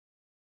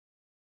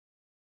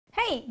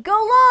Hey, go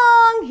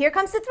long! Here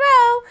comes the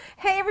throw!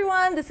 Hey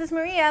everyone, this is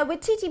Maria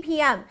with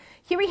TTPM.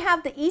 Here we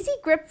have the Easy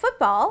Grip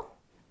Football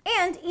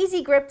and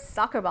Easy Grip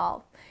Soccer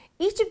Ball.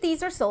 Each of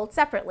these are sold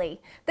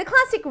separately. The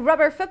classic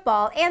rubber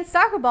football and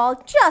soccer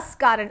ball just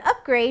got an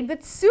upgrade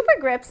with super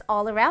grips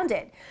all around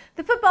it.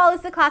 The football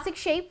is the classic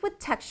shape with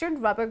textured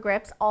rubber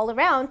grips all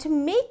around to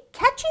make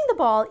catching the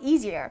ball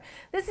easier.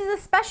 This is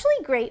especially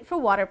great for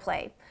water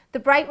play. The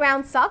bright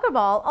round soccer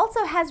ball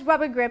also has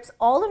rubber grips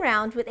all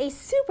around with a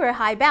super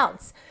high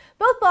bounce.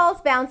 Both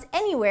balls bounce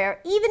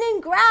anywhere, even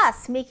in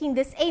grass, making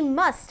this a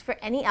must for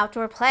any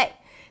outdoor play.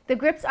 The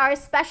grips are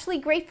especially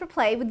great for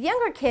play with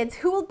younger kids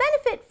who will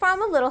benefit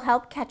from a little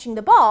help catching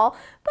the ball,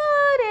 but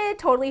it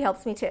totally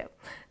helps me too.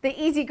 The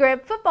Easy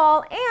Grip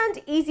Football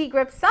and Easy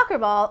Grip Soccer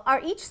Ball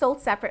are each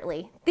sold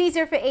separately. These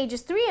are for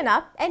ages 3 and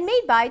up and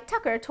made by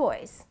Tucker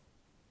Toys.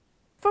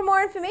 For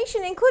more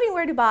information, including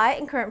where to buy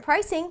and current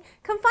pricing,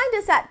 come find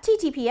us at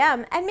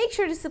TTPM and make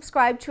sure to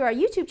subscribe to our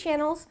YouTube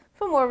channels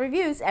for more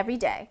reviews every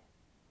day.